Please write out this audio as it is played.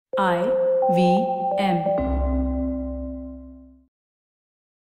IVM.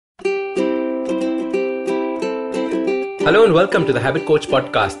 Hello and welcome to the Habit Coach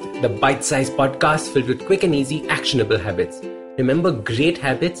Podcast, the bite-sized podcast filled with quick and easy, actionable habits. Remember, great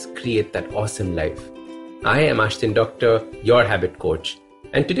habits create that awesome life. I am Ashton Doctor, your habit coach.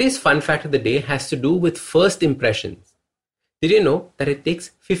 And today's fun fact of the day has to do with first impressions. Did you know that it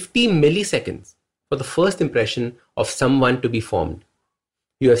takes 50 milliseconds for the first impression of someone to be formed?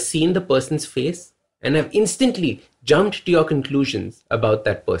 You have seen the person's face and have instantly jumped to your conclusions about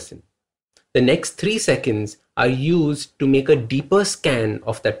that person. The next 3 seconds are used to make a deeper scan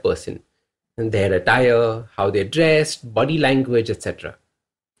of that person and their attire, how they're dressed, body language, etc.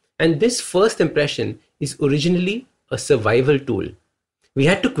 And this first impression is originally a survival tool. We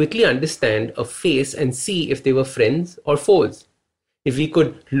had to quickly understand a face and see if they were friends or foes, if we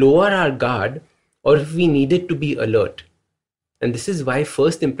could lower our guard or if we needed to be alert. And this is why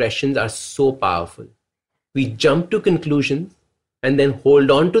first impressions are so powerful. We jump to conclusions and then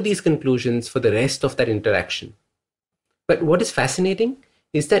hold on to these conclusions for the rest of that interaction. But what is fascinating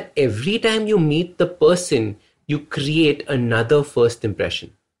is that every time you meet the person, you create another first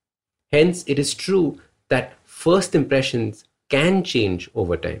impression. Hence, it is true that first impressions can change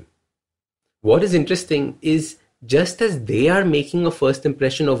over time. What is interesting is just as they are making a first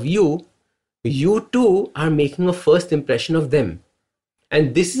impression of you, you too are making a first impression of them.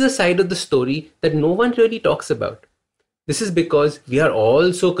 And this is a side of the story that no one really talks about. This is because we are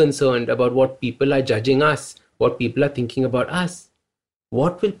all so concerned about what people are judging us, what people are thinking about us.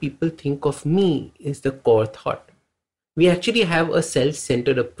 What will people think of me is the core thought. We actually have a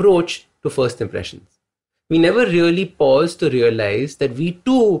self-centered approach to first impressions. We never really pause to realize that we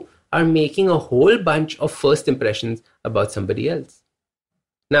too are making a whole bunch of first impressions about somebody else.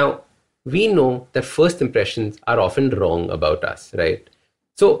 Now, we know that first impressions are often wrong about us, right?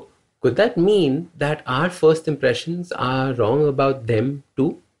 So, could that mean that our first impressions are wrong about them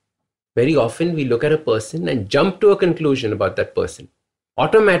too? Very often we look at a person and jump to a conclusion about that person.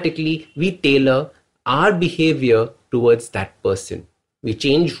 Automatically, we tailor our behavior towards that person. We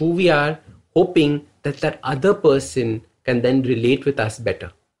change who we are, hoping that that other person can then relate with us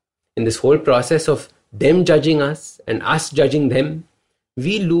better. In this whole process of them judging us and us judging them,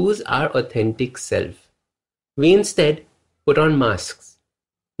 we lose our authentic self. We instead put on masks.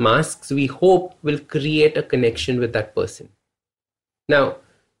 Masks we hope will create a connection with that person. Now,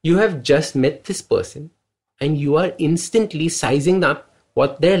 you have just met this person and you are instantly sizing up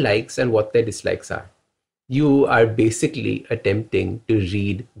what their likes and what their dislikes are. You are basically attempting to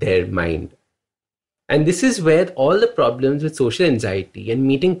read their mind. And this is where all the problems with social anxiety and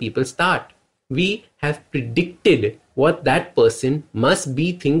meeting people start. We have predicted what that person must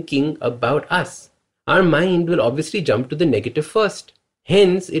be thinking about us. Our mind will obviously jump to the negative first.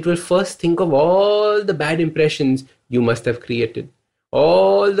 Hence, it will first think of all the bad impressions you must have created,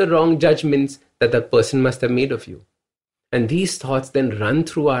 all the wrong judgments that the person must have made of you. And these thoughts then run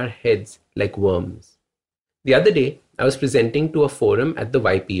through our heads like worms. The other day, I was presenting to a forum at the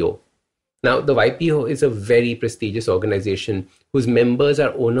YPO. Now, the YPO is a very prestigious organization whose members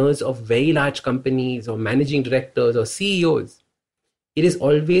are owners of very large companies or managing directors or CEOs. It is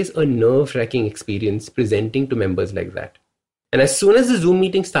always a nerve-wracking experience presenting to members like that. And as soon as the Zoom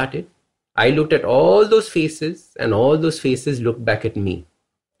meeting started, I looked at all those faces and all those faces looked back at me.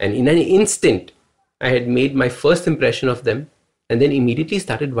 And in an instant, I had made my first impression of them and then immediately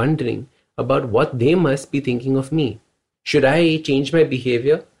started wondering about what they must be thinking of me. Should I change my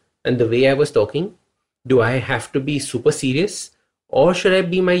behavior and the way I was talking? Do I have to be super serious? Or should I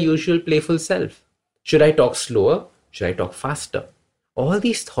be my usual playful self? Should I talk slower? Should I talk faster? All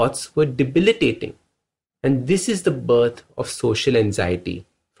these thoughts were debilitating. And this is the birth of social anxiety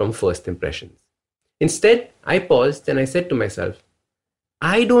from first impressions. Instead, I paused and I said to myself,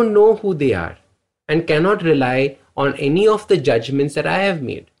 I don't know who they are and cannot rely on any of the judgments that I have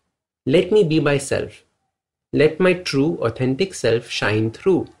made. Let me be myself. Let my true, authentic self shine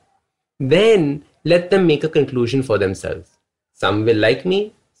through. Then let them make a conclusion for themselves. Some will like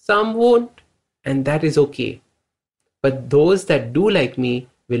me, some won't, and that is okay. But those that do like me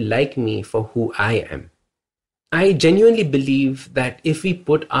will like me for who I am. I genuinely believe that if we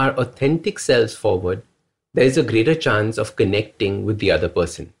put our authentic selves forward, there is a greater chance of connecting with the other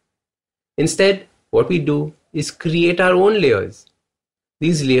person. Instead, what we do is create our own layers.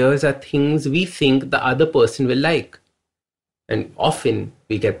 These layers are things we think the other person will like. And often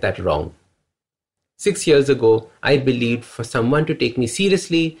we get that wrong. 6 years ago, I believed for someone to take me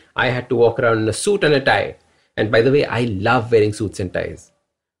seriously, I had to walk around in a suit and a tie. And by the way, I love wearing suits and ties.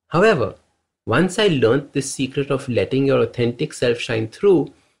 However, once I learned this secret of letting your authentic self shine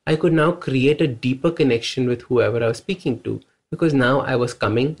through, I could now create a deeper connection with whoever I was speaking to, because now I was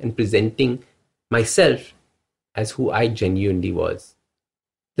coming and presenting myself as who I genuinely was.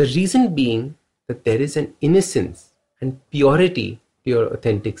 The reason being that there is an innocence and purity to your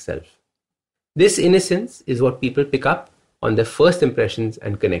authentic self. This innocence is what people pick up on their first impressions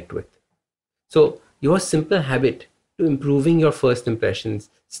and connect with. So your simple habit to improving your first impressions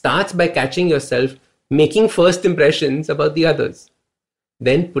starts by catching yourself making first impressions about the others,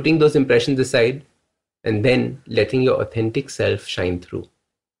 then putting those impressions aside, and then letting your authentic self shine through.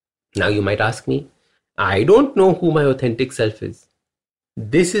 Now you might ask me, I don't know who my authentic self is.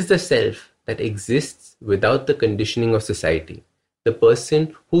 This is the self that exists without the conditioning of society, the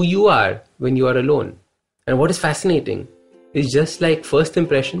person who you are when you are alone. And what is fascinating is, just like first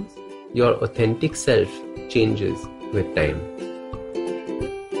impressions, your authentic self changes with time.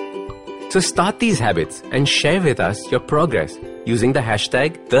 So start these habits and share with us your progress using the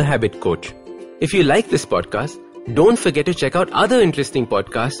hashtag #TheHabitCoach. If you like this podcast, don't forget to check out other interesting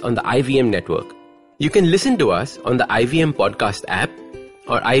podcasts on the IVM network. You can listen to us on the IVM Podcast app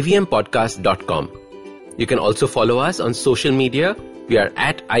or ivmpodcast.com. You can also follow us on social media. We are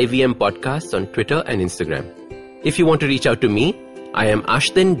at IVM Podcasts on Twitter and Instagram. If you want to reach out to me, I am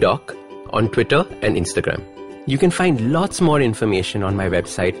Ashtin Doc on Twitter and Instagram. You can find lots more information on my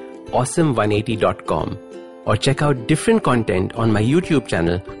website, awesome180.com, or check out different content on my YouTube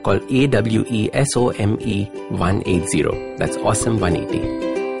channel called AWESOME180. That's Awesome 180.